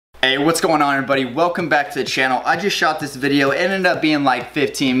Hey, what's going on everybody? Welcome back to the channel. I just shot this video. It ended up being like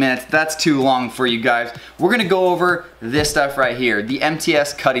 15 minutes. That's too long for you guys. We're gonna go over this stuff right here, the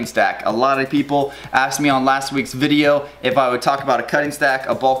MTS cutting stack. A lot of people asked me on last week's video if I would talk about a cutting stack,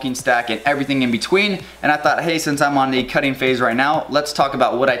 a bulking stack, and everything in between. And I thought, hey, since I'm on the cutting phase right now, let's talk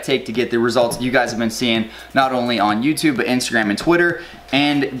about what I take to get the results you guys have been seeing, not only on YouTube, but Instagram and Twitter,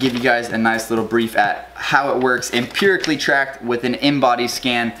 and give you guys a nice little brief at how it works, empirically tracked with an in-body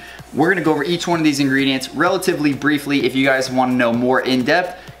scan. We're gonna go over each one of these ingredients relatively briefly. If you guys wanna know more in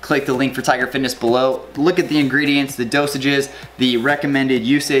depth, click the link for Tiger Fitness below. Look at the ingredients, the dosages, the recommended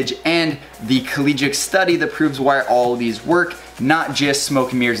usage, and the collegiate study that proves why all of these work, not just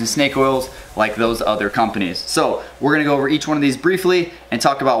smoke and mirrors and snake oils like those other companies. So we're gonna go over each one of these briefly and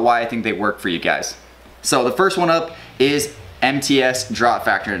talk about why I think they work for you guys. So the first one up is MTS drop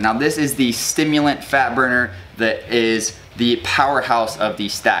factor. Now this is the stimulant fat burner that is the powerhouse of the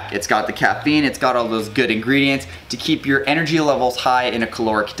stack. It's got the caffeine, it's got all those good ingredients to keep your energy levels high in a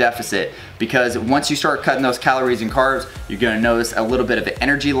caloric deficit. Because once you start cutting those calories and carbs, you're gonna notice a little bit of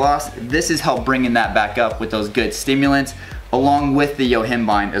energy loss. This is help bringing that back up with those good stimulants, along with the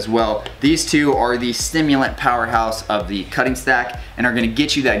yohimbine as well. These two are the stimulant powerhouse of the cutting stack and are gonna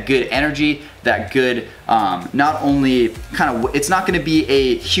get you that good energy, that good, not only it's not gonna be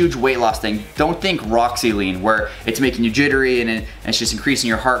a huge weight loss thing. Don't think Roxy where it's making you jittery and it's just increasing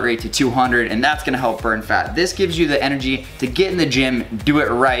your heart rate to 200 and that's gonna help burn fat. This gives you the energy to get in the gym, do it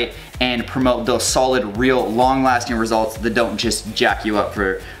right, and promote those solid, real, long-lasting results that don't just jack you up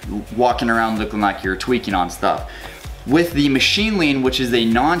for walking around looking like you're tweaking on stuff. With the machine lean, which is a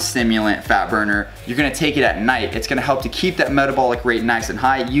non-stimulant fat burner, you're gonna take it at night. It's gonna help to keep that metabolic rate nice and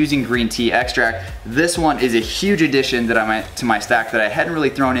high using green tea extract. This one is a huge addition to my stack that I hadn't really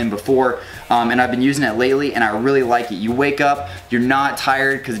thrown in before, and I've been using it lately and I really like it. You wake up, you're not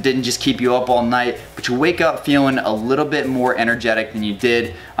tired because it didn't just keep you up all night, but you wake up feeling a little bit more energetic than you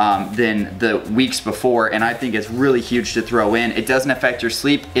did than the weeks before, and I think it's really huge to throw in. It doesn't affect your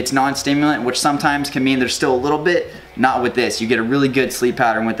sleep. It's non-stimulant, which sometimes can mean there's still a little bit. Not with this. You get a really good sleep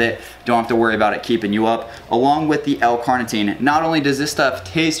pattern with it. Don't have to worry about it keeping you up. Along with the L-carnitine. Not only does this stuff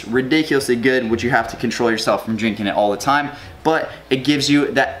taste ridiculously good, which you have to control yourself from drinking it all the time, but it gives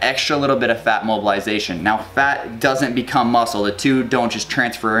you that extra little bit of fat mobilization. Now, fat doesn't become muscle. The two don't just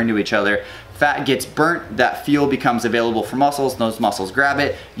transfer into each other. Fat gets burnt, that fuel becomes available for muscles, those muscles grab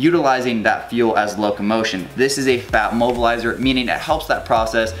it, utilizing that fuel as locomotion. This is a fat mobilizer, meaning it helps that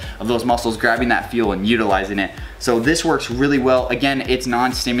process of those muscles grabbing that fuel and utilizing it. So this works really well. Again, it's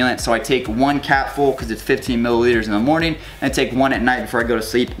non-stimulant, so I take one capful because it's 15 milliliters in the morning, and I take one at night before I go to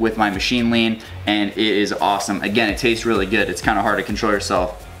sleep with my machine lean, and it is awesome. Again, it tastes really good. It's kind of hard to control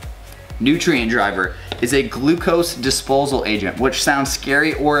yourself. Nutrient Driver is a glucose disposal agent, which sounds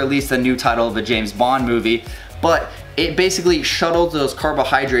scary, or at least the new title of a James Bond movie, but it basically shuttles those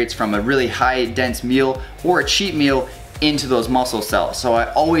carbohydrates from a really high dense meal or a cheat meal into those muscle cells. So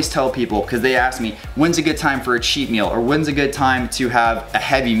I always tell people, because they ask me, when's a good time for a cheat meal, or when's a good time to have a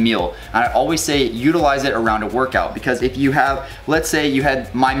heavy meal? And I always say utilize it around a workout, because if you have, let's say you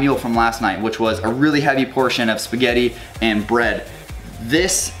had my meal from last night, which was a really heavy portion of spaghetti and bread.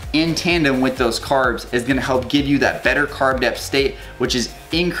 This in tandem with those carbs is gonna help give you that better carb depth state, which is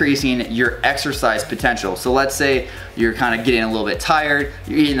increasing your exercise potential. So let's say you're kind of getting a little bit tired,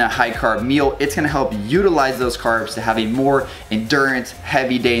 you're eating a high carb meal, it's gonna help utilize those carbs to have a more endurance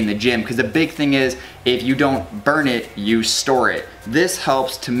heavy day in the gym, because the big thing is if you don't burn it, you store it. This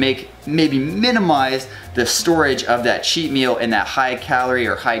helps to maybe minimize the storage of that cheat meal and that high calorie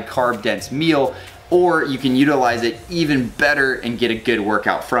or high carb dense meal, or you can utilize it even better and get a good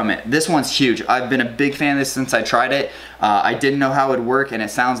workout from it. This one's huge. I've been a big fan of this since I tried it. I didn't know how it would work, and it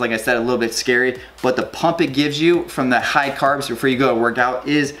sounds, like I said, a little bit scary, but the pump it gives you from the high carbs before you go to work out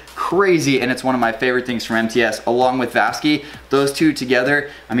is crazy, and it's one of my favorite things from MTS, along with Vasky. Those two together,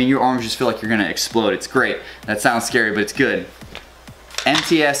 I mean, your arms just feel like you're gonna explode. It's great. That sounds scary, but it's good.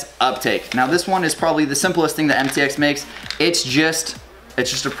 MTS Uptake. Now this one is probably the simplest thing that MTX makes. It's just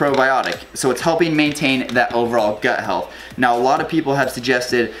a probiotic, so it's helping maintain that overall gut health. Now, a lot of people have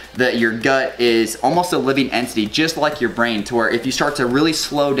suggested that your gut is almost a living entity, just like your brain, to where if you start to really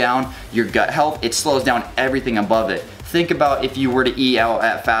slow down your gut health, it slows down everything above it. Think about if you were to eat out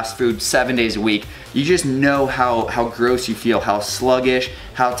at fast food 7 days a week. You just know how gross you feel, how sluggish,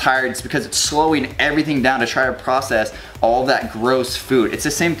 how tired. It's because it's slowing everything down to try to process all that gross food. It's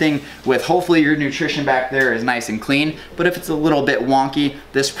the same thing with, hopefully your nutrition back there is nice and clean, but if it's a little bit wonky,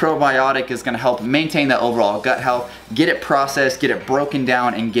 this probiotic is gonna help maintain the overall gut health, get it processed, get it broken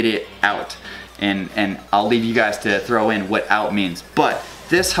down, and get it out. And I'll leave you guys to throw in what out means. But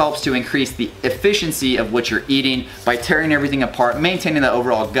This helps to increase the efficiency of what you're eating by tearing everything apart, maintaining that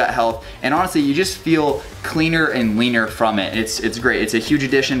overall gut health, and honestly, you just feel cleaner and leaner from it. It's great. It's a huge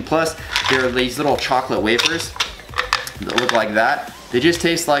addition. Plus, there are these little chocolate wafers that look like that. They just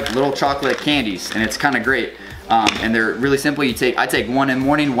taste like little chocolate candies, and it's kind of great. And they're really simple. I take one in the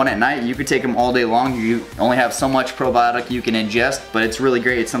morning, one at night. You could take them all day long. You only have so much probiotic you can ingest, but it's really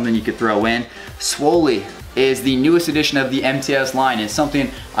great. It's something you could throw in. Swoley is the newest edition of the MTS line. It's something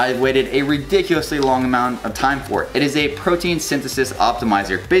I've waited a ridiculously long amount of time for. It is a protein synthesis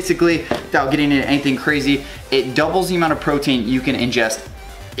optimizer. Basically, without getting into anything crazy, it doubles the amount of protein you can ingest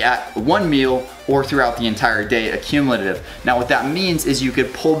at one meal or throughout the entire day, accumulative. Now what that means is you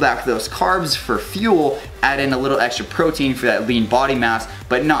could pull back those carbs for fuel, add in a little extra protein for that lean body mass,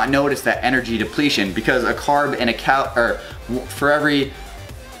 but not notice that energy depletion, because a carb and for every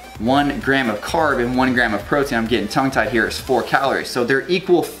 1 gram of carb and 1 gram of protein, I'm getting tongue tied here, is 4 calories. So they're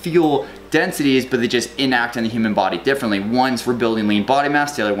equal fuel densities, but they just enact in the human body differently. One's for building lean body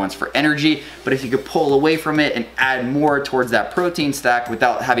mass, the other one's for energy. But if you could pull away from it and add more towards that protein stack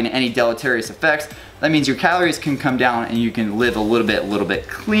without having any deleterious effects, that means your calories can come down and you can live a little bit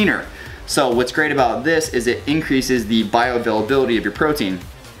cleaner. So what's great about this is it increases the bioavailability of your protein,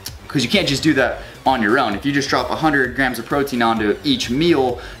 because you can't just do that on your own. If you just drop 100 grams of protein onto each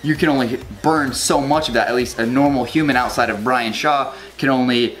meal, you can only burn so much of that. At least a normal human outside of Brian Shaw can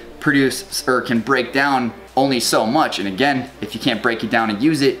only produce or can break down only so much. And again, if you can't break it down and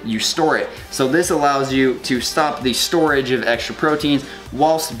use it, you store it. So this allows you to stop the storage of extra proteins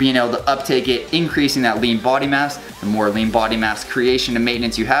whilst being able to uptake it, increasing that lean body mass. The more lean body mass creation and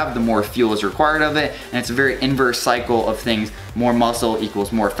maintenance you have, the more fuel is required of it. And it's a very inverse cycle of things. More muscle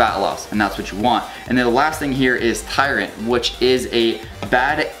equals more fat loss, and that's what you want. And then the last thing here is Tyrant, which is a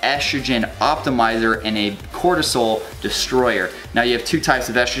bad estrogen optimizer and a cortisol destroyer. Now you have 2 types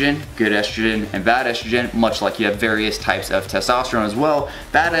of estrogen, good estrogen and bad estrogen, much like you have various types of testosterone as well.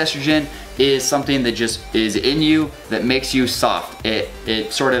 Bad estrogen is something that just is in you that makes you soft.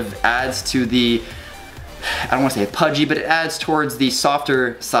 It sort of adds to the, I don't want to say pudgy, but it adds towards the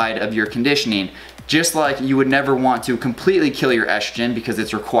softer side of your conditioning. Just like you would never want to completely kill your estrogen because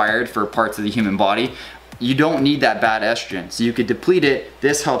it's required for parts of the human body, you don't need that bad estrogen. So you could deplete it.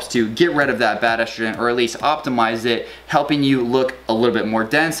 This helps to get rid of that bad estrogen, or at least optimize it, helping you look a little bit more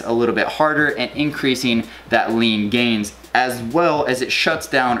dense, a little bit harder, and increasing that lean gains, as well as it shuts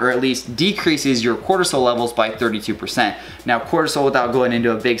down or at least decreases your cortisol levels by 32%. Now cortisol, without going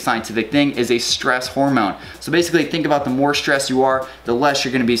into a big scientific thing, is a stress hormone. So basically think about the more stressed you are, the less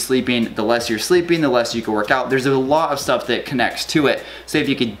you're gonna be sleeping, the less you're sleeping, the less you can work out. There's a lot of stuff that connects to it. So if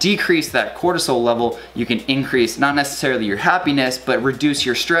you could decrease that cortisol level, you can increase not necessarily your happiness, but reduce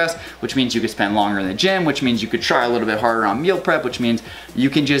your stress, which means you could spend longer in the gym, which means you could try a little bit harder on meal prep, which means you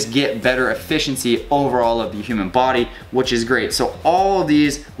can just get better efficiency overall of the human body, which is great. So all of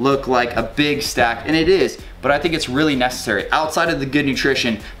these look like a big stack, and it is, but I think it's really necessary. Outside of the good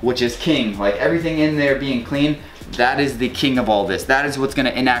nutrition, which is king, like everything in there being clean, that is the king of all this. That is what's gonna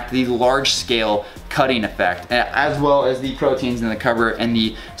enact the large scale cutting effect, as well as the proteins in the cover and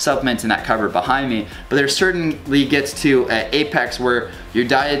the supplements in that cover behind me. But there certainly gets to an apex where your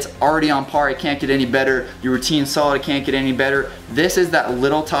diet's already on par, it can't get any better, your routine's solid, it can't get any better. This is that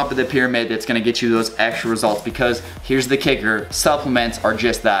little top of the pyramid that's gonna get you those extra results, because here's the kicker, supplements are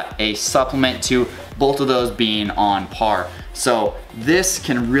just that, a supplement to both of those being on par. So this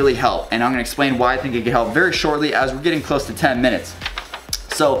can really help, and I'm gonna explain why I think it can help very shortly as we're getting close to 10 minutes.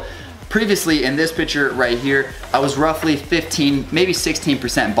 So previously in this picture right here, I was roughly 15, maybe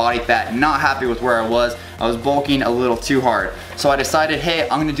 16% body fat, not happy with where I was. I was bulking a little too hard. So I decided, hey,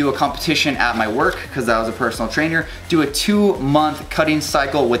 I'm gonna do a competition at my work, because I was a personal trainer, do a 2-month cutting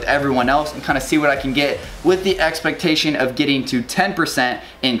cycle with everyone else and kind of see what I can get, with the expectation of getting to 10%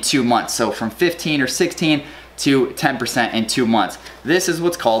 in 2 months. So from 15 or 16 to 10% in 2 months. This is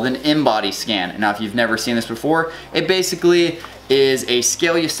what's called an in-body scan. Now, if you've never seen this before, it basically is a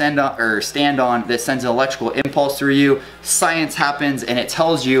scale you stand on that sends an electrical impulse through you. Science happens, and it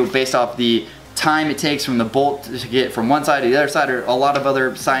tells you, based off the time it takes from the bolt to get from one side to the other side, or a lot of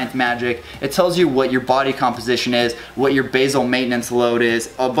other science magic, it tells you what your body composition is, what your basal maintenance load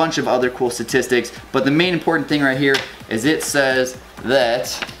is, a bunch of other cool statistics. But the main important thing right here is it says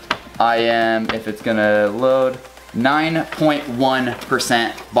that I am, if it's gonna load,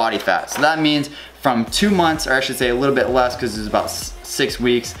 9.1% body fat. So that means from 2 months, or I should say a little bit less, because it's about 6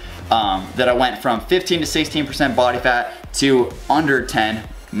 weeks, that I went from 15 to 16% body fat to under 10,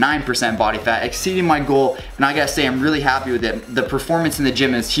 9% body fat, exceeding my goal, and I gotta say I'm really happy with it. The performance in the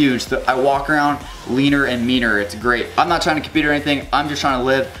gym is huge. I walk around leaner and meaner. It's great. I'm not trying to compete or anything. I'm just trying to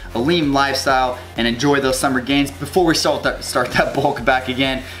live a lean lifestyle and enjoy those summer gains before we start that bulk back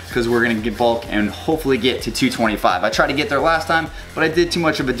again, because we're gonna get bulk and hopefully get to 225. I tried to get there last time, but I did too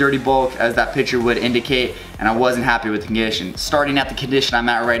much of a dirty bulk, as that picture would indicate, and I wasn't happy with the condition. Starting at the condition I'm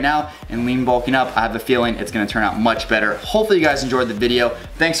at right now and lean bulking up, I have a feeling it's gonna turn out much better. Hopefully you guys enjoyed the video.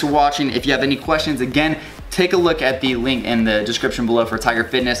 Thanks for watching. If you have any questions, again, take a look at the link in the description below for Tiger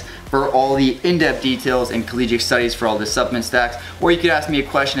Fitness for all the in-depth details and collegiate studies for all the supplement stacks. Or you could ask me a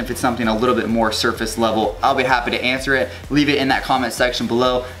question if it's something a little bit more surface level. I'll be happy to answer it. Leave it in that comment section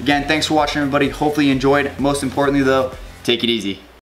below. Again, thanks for watching, everybody. Hopefully you enjoyed. Most importantly though, take it easy.